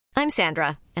I'm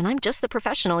Sandra, and I'm just the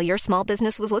professional your small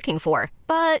business was looking for.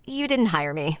 But you didn't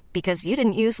hire me because you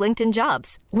didn't use LinkedIn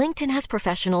Jobs. LinkedIn has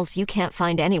professionals you can't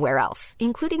find anywhere else,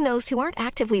 including those who aren't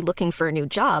actively looking for a new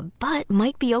job, but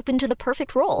might be open to the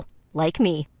perfect role, like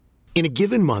me. In a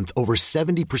given month, over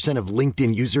 70% of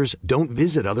LinkedIn users don't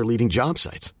visit other leading job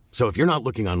sites. So if you're not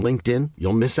looking on LinkedIn,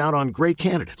 you'll miss out on great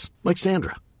candidates like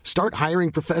Sandra. Start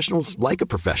hiring professionals like a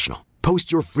professional.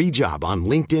 Post your free job on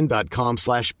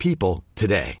linkedin.com/people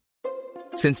today.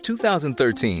 Since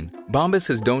 2013, Bombas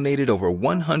has donated over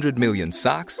 100 million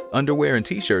socks, underwear, and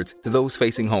T-shirts to those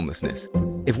facing homelessness.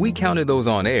 If we counted those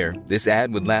on air, this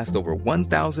ad would last over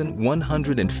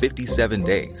 1,157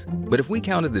 days. But if we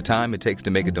counted the time it takes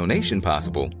to make a donation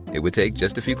possible, it would take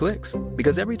just a few clicks.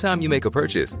 Because every time you make a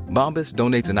purchase, Bombas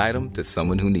donates an item to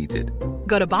someone who needs it.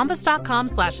 Go to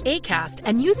bombas.com/ACAST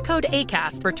and use code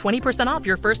ACAST for 20% off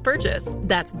your first purchase.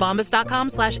 That's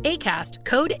bombas.com/ACAST,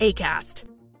 code ACAST.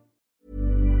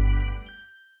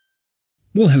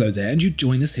 Well, hello there, and you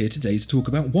join us here today to talk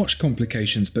about watch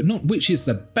complications, but not which is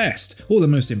the best or the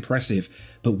most impressive,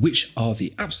 but which are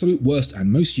the absolute worst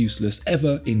and most useless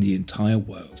ever in the entire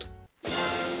world.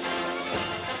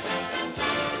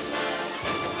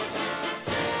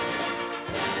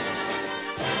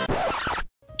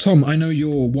 Tom, I know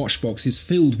your watch box is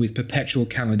filled with perpetual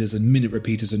calendars and minute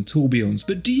repeaters and tourbillons,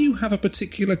 but do you have a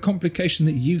particular complication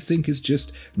that you think is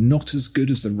just not as good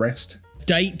as the rest?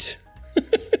 Date.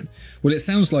 Well, it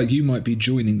sounds like you might be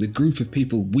joining the group of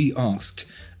people we asked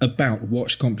about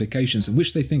watch complications and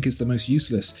which they think is the most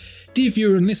useless. Dear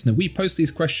viewer and listener, we post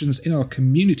these questions in our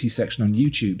community section on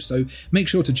YouTube, so make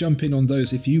sure to jump in on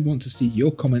those if you want to see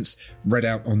your comments read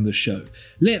out on the show.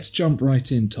 Let's jump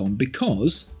right in, Tom,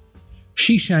 because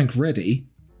Shawshank Reddy,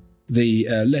 the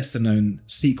lesser-known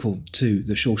sequel to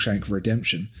The Shawshank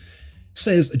Redemption,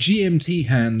 says GMT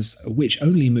hands which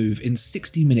only move in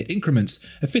 60-minute increments.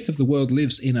 A fifth of the world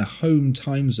lives in a home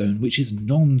time zone which is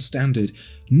non-standard.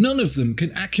 None of them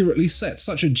can accurately set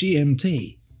such a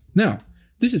GMT. Now,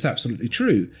 this is absolutely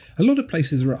true. A lot of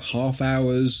places are at half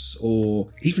hours or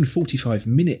even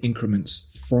 45-minute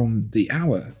increments from the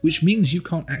hour, which means you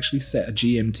can't actually set a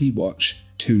GMT watch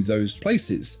to those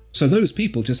places. So those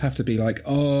people just have to be like,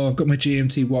 oh, I've got my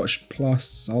GMT watch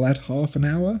plus I'll add half an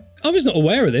hour. I was not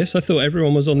aware of this. I thought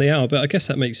everyone was on the hour, but I guess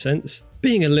that makes sense.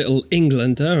 Being a little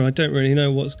Englander, I don't really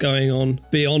know what's going on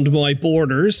beyond my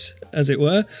borders, as it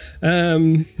were.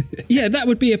 Yeah, that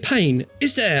would be a pain.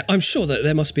 Is there? I'm sure that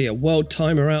there must be a world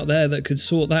timer out there that could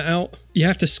sort that out. You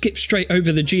have to skip straight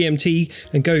over the GMT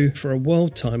and go for a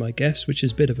world time, I guess, which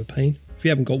is a bit of a pain if you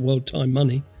haven't got world time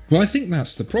money. Well, I think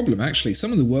that's the problem, actually.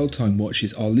 Some of the world time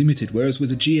watches are limited, whereas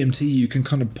with a GMT you can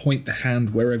kind of point the hand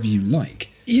wherever you like.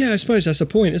 Yeah, I suppose that's the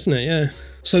point, isn't it? Yeah.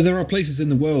 So there are places in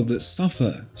the world that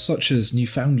suffer, such as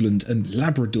Newfoundland and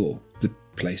Labrador, the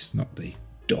place, not the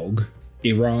dog,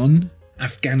 Iran,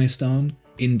 Afghanistan,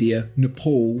 India,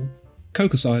 Nepal,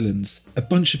 Cocos Islands, a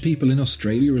bunch of people in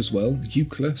Australia as well,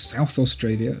 Eucla, South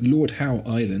Australia, Lord Howe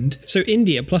Island. So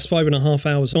India plus 5.5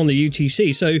 hours on the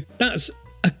UTC, so that's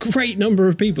a great number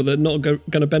of people that are not going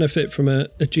to benefit from a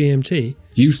GMT.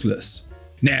 Useless.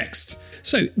 Next.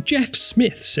 So Jeff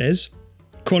Smith says,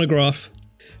 chronograph.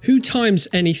 Who times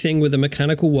anything with a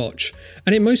mechanical watch?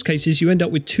 And in most cases you end up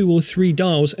with 2 or 3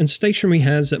 dials and stationary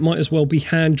hands that might as well be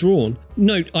hand-drawn.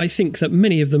 Note, I think that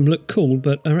many of them look cool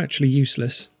but are actually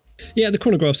useless. Yeah, the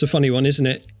chronograph's a funny one, isn't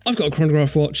it? I've got a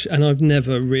chronograph watch and I've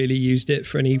never really used it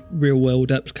for any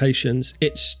real-world applications.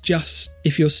 It's just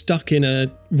if you're stuck in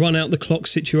a run-out-the-clock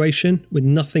situation with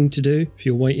nothing to do, if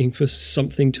you're waiting for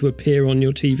something to appear on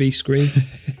your TV screen,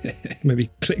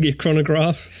 maybe click your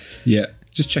chronograph. Yeah,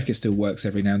 just check it still works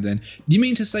every now and then. Do you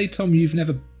mean to say, Tom, you've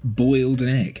never boiled an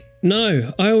egg?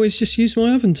 No, I always just use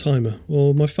my oven timer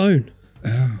or my phone.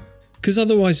 Oh. Because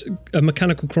otherwise a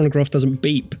mechanical chronograph doesn't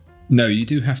beep. No, you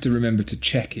do have to remember to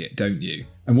check it, don't you?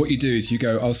 And what you do is you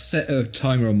go, I'll set a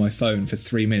timer on my phone for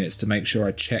 3 minutes to make sure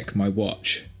I check my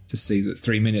watch to see that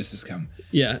 3 minutes has come.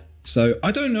 Yeah. So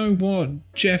I don't know what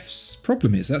Jeff's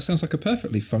problem is. That sounds like a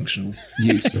perfectly functional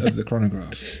use of the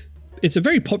chronograph. It's a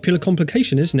very popular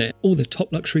complication, isn't it? All the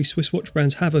top luxury Swiss watch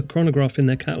brands have a chronograph in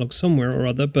their catalogue somewhere or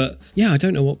other, but yeah, I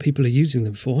don't know what people are using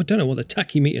them for. I don't know what the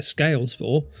tachymeter scale's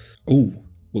for. Oh,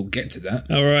 we'll get to that.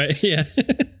 All right, yeah.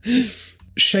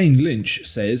 Shane Lynch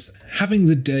says, having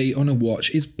the day on a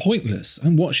watch is pointless,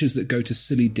 and watches that go to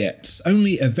silly depths.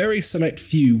 Only a very select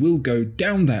few will go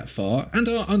down that far and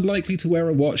are unlikely to wear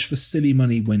a watch for silly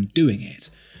money when doing it.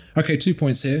 Okay, 2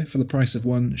 points here for the price of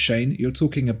one, Shane. You're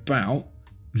talking about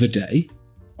the day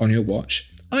on your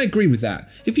watch. I agree with that.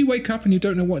 If you wake up and you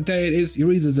don't know what day it is,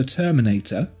 you're either the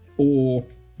Terminator or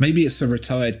Maybe it's for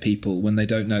retired people when they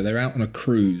don't know. They're out on a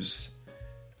cruise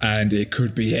and it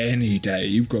could be any day.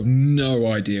 You've got no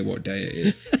idea what day it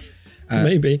is.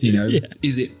 Maybe.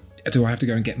 Is it, do I have to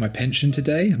go and get my pension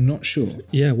today? I'm not sure.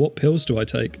 Yeah, what pills do I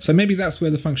take? So maybe that's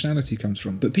where the functionality comes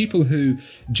from. But people who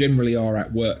generally are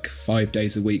at work 5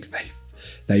 days a week,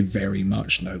 they very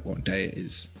much know what day it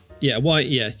is. Yeah, why?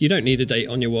 Yeah, you don't need a date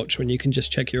on your watch when you can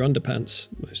just check your underpants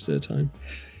most of the time.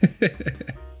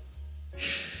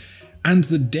 And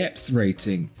the depth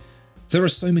rating. There are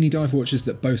so many dive watches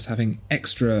that boast having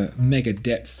extra mega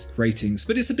depth ratings,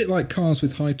 but it's a bit like cars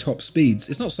with high top speeds.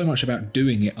 It's not so much about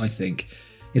doing it, I think.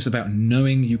 It's about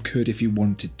knowing you could if you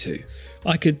wanted to.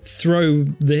 I could throw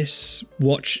this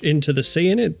watch into the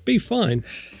sea and it'd be fine.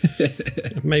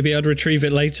 Maybe I'd retrieve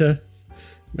it later.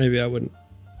 Maybe I wouldn't.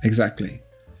 Exactly.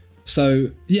 So,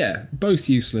 yeah, both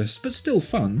useless, but still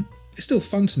fun. It's still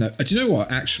fun to know. Do you know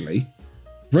what, actually?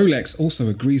 Rolex also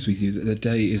agrees with you that the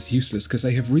day is useless because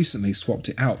they have recently swapped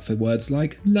it out for words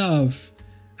like love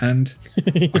and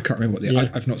I can't remember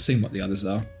what I've not seen what the others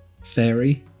are.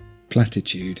 Fairy,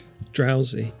 platitude,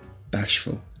 drowsy,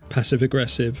 bashful, passive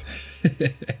aggressive,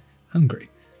 hungry.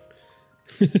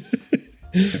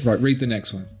 Right, read the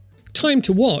next one. Time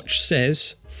to watch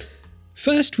says,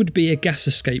 first would be a gas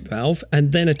escape valve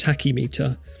and then a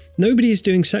tachymeter. Nobody is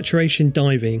doing saturation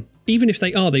diving. Even if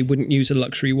they are, they wouldn't use a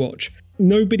luxury watch.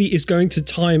 Nobody is going to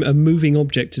time a moving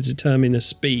object to determine a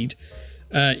speed.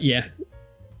 I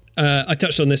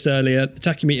touched on this earlier. The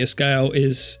tachymeter scale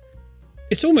is...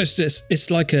 It's almost... It's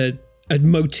like a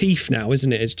motif now,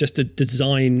 isn't it? It's just a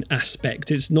design aspect.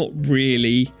 It's not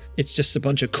really... It's just a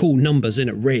bunch of cool numbers in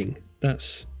a ring.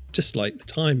 That's just like the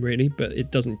time, really, but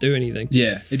it doesn't do anything.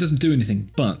 Yeah, it doesn't do anything,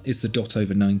 but it's the dot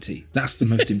over 90. That's the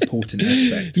most important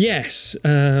aspect. Yes.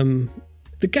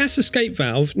 The gas escape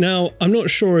valve, now, I'm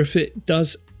not sure if it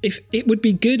does... If it would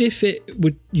be good if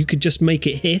you could just make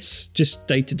it hiss just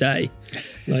day to day.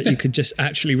 Like you could just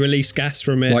actually release gas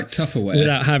from it. Like Tupperware.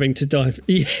 Without having to dive.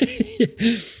 Yeah.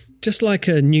 Just like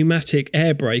a pneumatic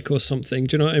air brake or something.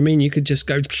 Do you know what I mean? You could just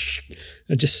go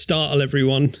and just startle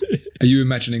everyone. Are you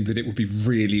imagining that it would be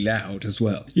really loud as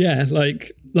well? Yeah,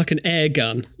 like an air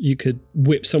gun. You could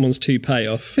whip someone's toupee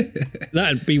off.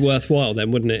 That'd be worthwhile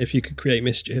then, wouldn't it, if you could create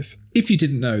mischief? If you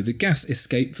didn't know, the gas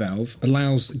escape valve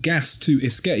allows gas to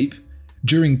escape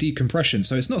during decompression.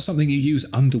 So it's not something you use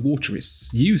underwater.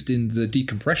 It's used in the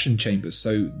decompression chambers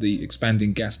so the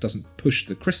expanding gas doesn't push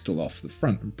the crystal off the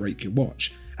front and break your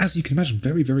watch. As you can imagine,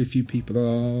 very, very few people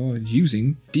are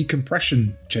using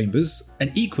decompression chambers,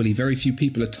 and equally very few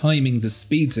people are timing the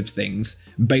speeds of things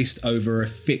based over a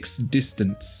fixed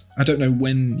distance. I don't know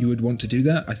when you would want to do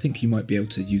that. I think you might be able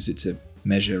to use it to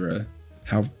measure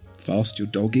how fast your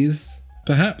dog is,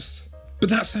 perhaps. But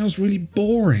that sounds really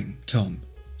boring, Tom.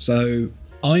 So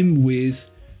I'm with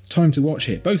time to watch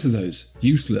here. Both of those,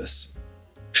 useless.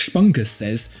 Spunkus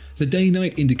says, the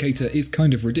day-night indicator is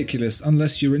kind of ridiculous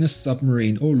unless you're in a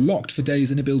submarine or locked for days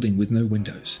in a building with no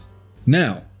windows.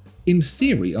 Now, in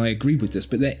theory, I agree with this,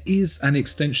 but there is an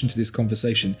extension to this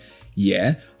conversation.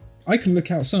 Yeah, I can look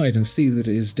outside and see that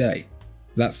it is day.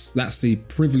 That's the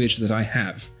privilege that I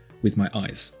have with my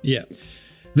eyes. Yeah.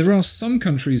 There are some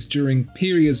countries during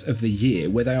periods of the year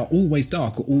where they are always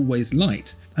dark or always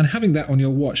light, and having that on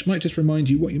your watch might just remind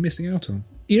you what you're missing out on.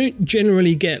 You don't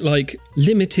generally get,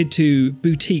 limited to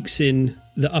boutiques in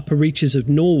the upper reaches of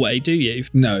Norway, do you?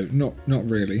 No, not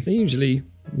really. They're usually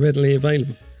readily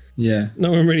available. Yeah.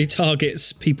 No one really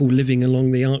targets people living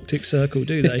along the Arctic Circle,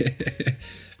 do they?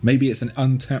 Maybe it's an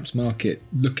untapped market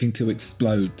looking to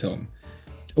explode, Tom.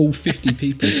 All 50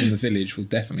 people from the village will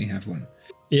definitely have one.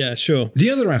 Yeah, sure. The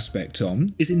other aspect, Tom,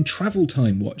 is in travel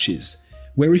time watches,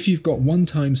 where if you've got one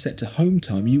time set to home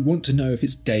time, you want to know if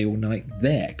it's day or night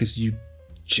there, because you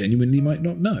genuinely might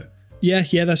not know. Yeah,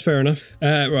 that's fair enough.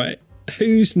 Right,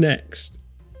 who's next?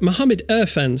 Mohammed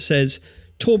Irfan says,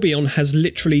 Tourbillon has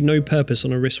literally no purpose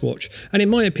on a wristwatch, and in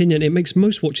my opinion, it makes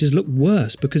most watches look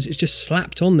worse because it's just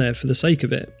slapped on there for the sake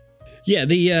of it. Yeah,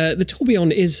 the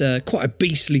tourbillon is quite a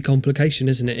beastly complication,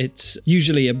 isn't it? It's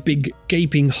usually a big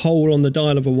gaping hole on the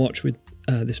dial of a watch with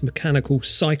this mechanical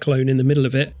cyclone in the middle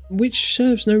of it, which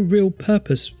serves no real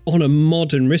purpose on a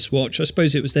modern wristwatch. I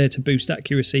suppose it was there to boost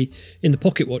accuracy in the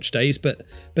pocket watch days, but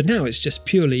now it's just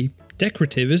purely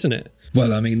decorative, isn't it?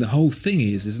 Well, I mean, the whole thing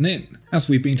is, isn't it? As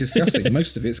we've been discussing,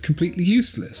 most of it's completely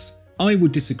useless. I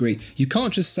would disagree. You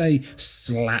can't just say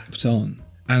slapped on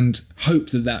and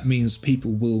hope that means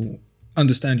people will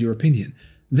understand your opinion.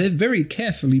 They're very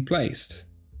carefully placed.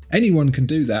 Anyone can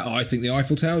do that. Oh, I think the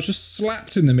Eiffel Tower is just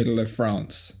slapped in the middle of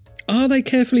France. Are they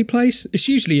carefully placed? It's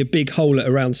usually a big hole at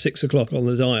around 6 o'clock on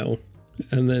the dial.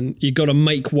 And then you've got to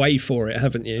make way for it,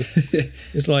 haven't you?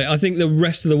 It's like, I think the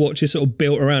rest of the watch is sort of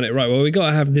built around it. Right, well, we've got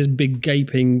to have this big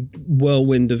gaping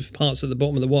whirlwind of parts at the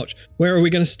bottom of the watch. Where are we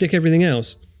going to stick everything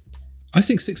else? I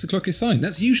think 6 o'clock is fine.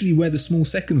 That's usually where the small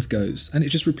seconds goes, and it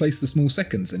just replaces the small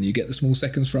seconds, and you get the small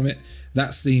seconds from it.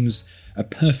 That seems a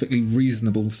perfectly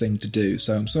reasonable thing to do.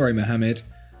 So I'm sorry, Mohammed,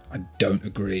 I don't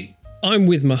agree. I'm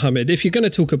with Mohammed. If you're going to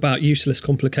talk about useless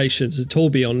complications, the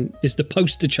tourbillon is the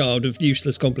poster child of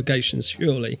useless complications,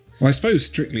 surely. Well, I suppose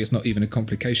strictly it's not even a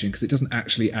complication because it doesn't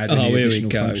actually add any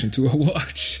additional function to a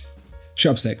watch.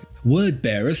 Shubsec, word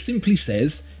bearer simply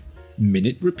says,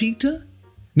 minute repeater?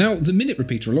 Now, the minute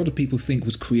repeater, a lot of people think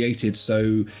was created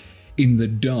so in the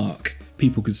dark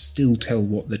people could still tell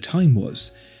what the time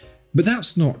was. But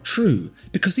that's not true,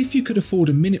 because if you could afford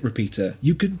a minute repeater,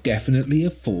 you could definitely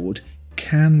afford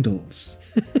candles,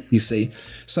 you see.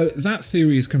 So that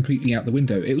theory is completely out the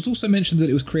window. It was also mentioned that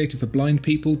it was created for blind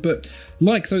people, but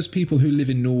like those people who live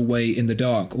in Norway in the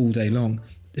dark all day long,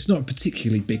 it's not a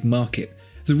particularly big market.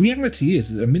 The reality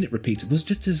is that a minute repeater was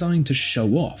just designed to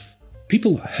show off.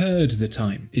 People heard the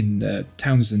time in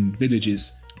towns and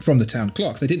villages from the town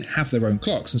clock. They didn't have their own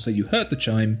clocks, and so you heard the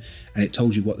chime and it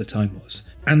told you what the time was.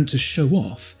 And to show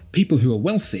off, people who are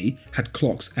wealthy had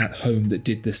clocks at home that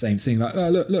did the same thing, like, oh,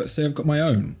 look, say I've got my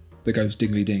own that goes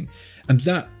dingly-ding. And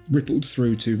that rippled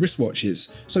through to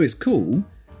wristwatches. So it's cool,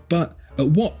 but at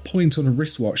what point on a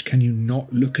wristwatch can you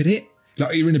not look at it?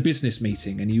 Like, you're in a business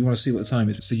meeting and you want to see what the time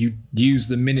is, so you use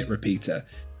the minute repeater.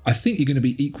 I think you're going to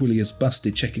be equally as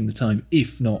busted checking the time,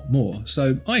 if not more.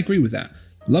 So I agree with that.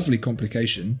 Lovely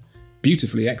complication,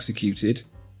 beautifully executed,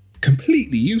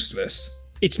 completely useless.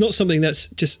 It's not something that's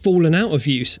just fallen out of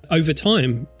use over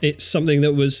time. It's something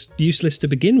that was useless to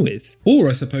begin with. Or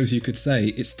I suppose you could say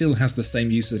it still has the same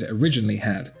use that it originally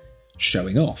had,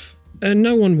 showing off. And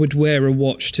no one would wear a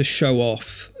watch to show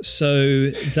off, so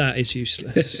that is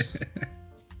useless.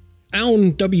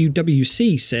 Aun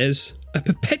WWC says, a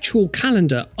perpetual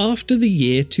calendar after the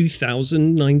year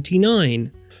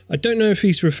 2099. I don't know if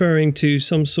he's referring to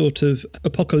some sort of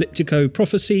apocalyptico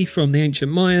prophecy from the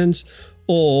ancient Mayans,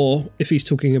 or if he's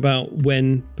talking about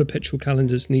when perpetual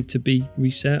calendars need to be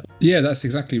reset. Yeah, that's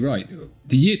exactly right.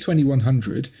 The year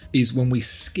 2100 is when we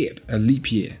skip a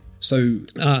leap year. So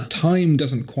time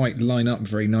doesn't quite line up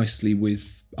very nicely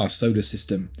with our solar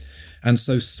system. And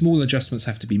so small adjustments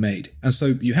have to be made. And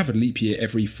so you have a leap year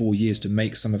every 4 years to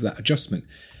make some of that adjustment.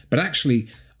 But actually,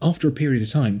 after a period of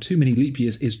time, too many leap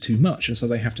years is too much. And so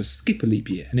they have to skip a leap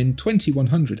year. And in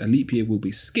 2100, a leap year will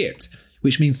be skipped,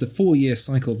 which means the 4-year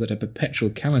cycle that a perpetual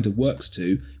calendar works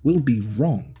to will be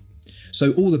wrong.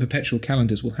 So all the perpetual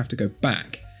calendars will have to go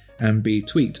back and be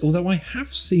tweaked. Although I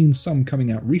have seen some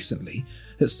coming out recently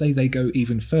that say they go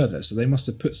even further. So they must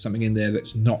have put something in there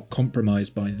that's not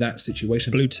compromised by that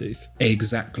situation. Bluetooth.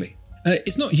 Exactly.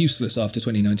 It's not useless after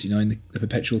 2099, the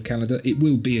perpetual calendar. It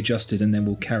will be adjusted and then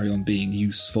will carry on being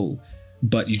useful.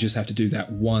 But you just have to do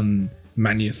that one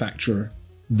manufacturer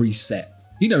reset.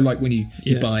 You know, like when you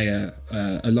buy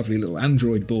a lovely little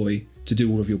Android boy to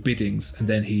do all of your biddings and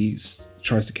then he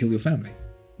tries to kill your family.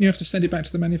 You have to send it back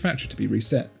to the manufacturer to be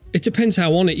reset. It depends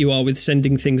how on it you are with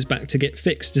sending things back to get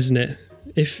fixed, doesn't it?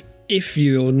 If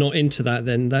you're not into that,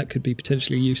 then that could be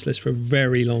potentially useless for a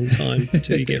very long time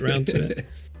until you get around to it.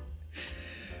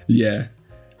 Yeah,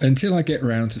 until I get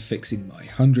around to fixing my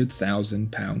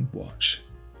 £100,000 watch.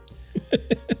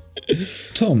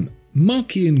 Tom,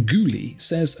 Markian Gooley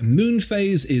says, moon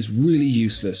phase is really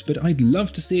useless, but I'd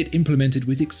love to see it implemented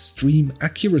with extreme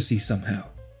accuracy somehow.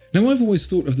 Now, I've always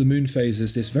thought of the moon phase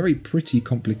as this very pretty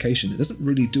complication. It doesn't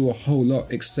really do a whole lot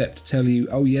except tell you,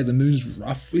 oh yeah, the moon's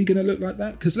roughly going to look like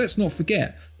that. Because let's not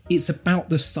forget, it's about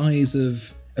the size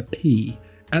of a pea.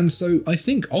 And so I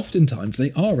think oftentimes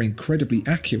they are incredibly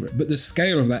accurate, but the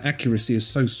scale of that accuracy is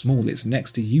so small it's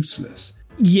next to useless.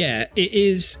 Yeah, it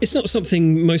is. It's not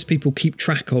something most people keep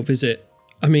track of, is it?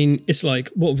 I mean, it's like,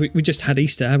 we just had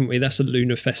Easter, haven't we? That's a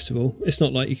lunar festival. It's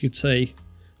not like you could say,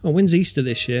 oh, when's Easter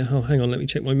this year? Oh, hang on, let me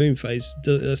check my moon phase.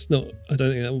 That's not, I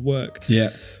don't think that would work. Yeah.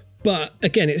 But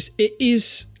again, it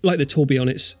is like the tourbillon.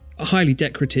 It's highly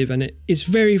decorative and it's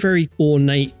very, very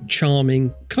ornate,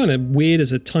 charming, kind of weird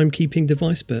as a timekeeping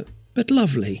device, but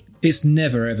lovely. It's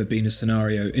never ever been a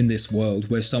scenario in this world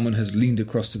where someone has leaned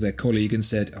across to their colleague and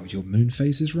said, oh, your moon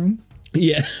phase is wrong?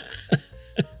 Yeah.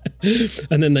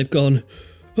 And then they've gone,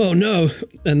 oh no.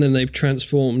 And then they've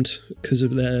transformed because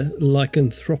of their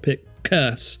lycanthropic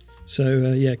curse.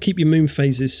 So keep your moon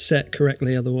phases set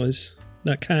correctly, otherwise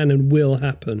that can and will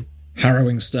happen.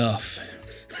 Harrowing stuff.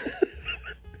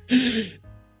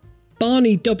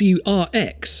 Barney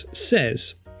WRX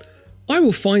says, I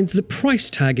will find the price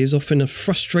tag is often a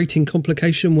frustrating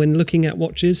complication when looking at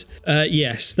watches.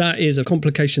 Yes, that is a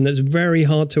complication that's very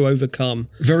hard to overcome.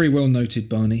 Very well noted,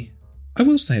 Barney. I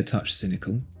will say a touch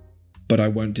cynical, but I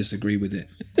won't disagree with it.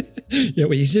 Yeah,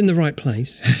 well, he's in the right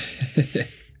place. Well,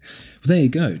 there you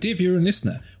go. Dear viewer and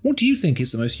listener, what do you think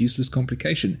is the most useless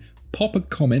complication? Pop a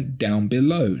comment down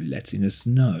below letting us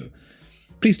know.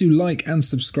 Please do like and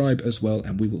subscribe as well,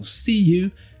 and we will see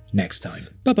you next time.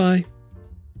 Bye-bye.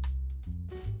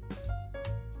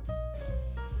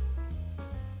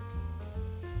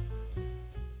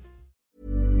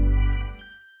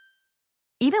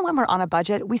 Even when we're on a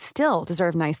budget, we still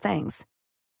deserve nice things.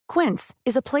 Quince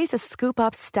is a place to scoop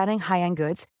up stunning high-end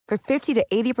goods for 50 to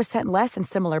 80% less than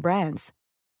similar brands.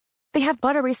 They have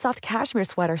buttery soft cashmere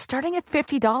sweaters starting at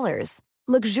 $50,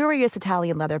 luxurious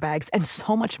Italian leather bags, and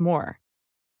so much more.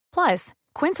 Plus,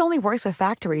 Quince only works with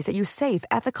factories that use safe,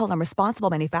 ethical, and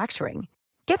responsible manufacturing.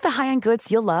 Get the high-end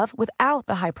goods you'll love without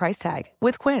the high price tag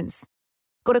with Quince.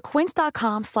 Go to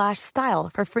quince.com/style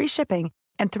for free shipping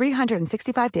and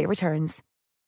 365-day returns.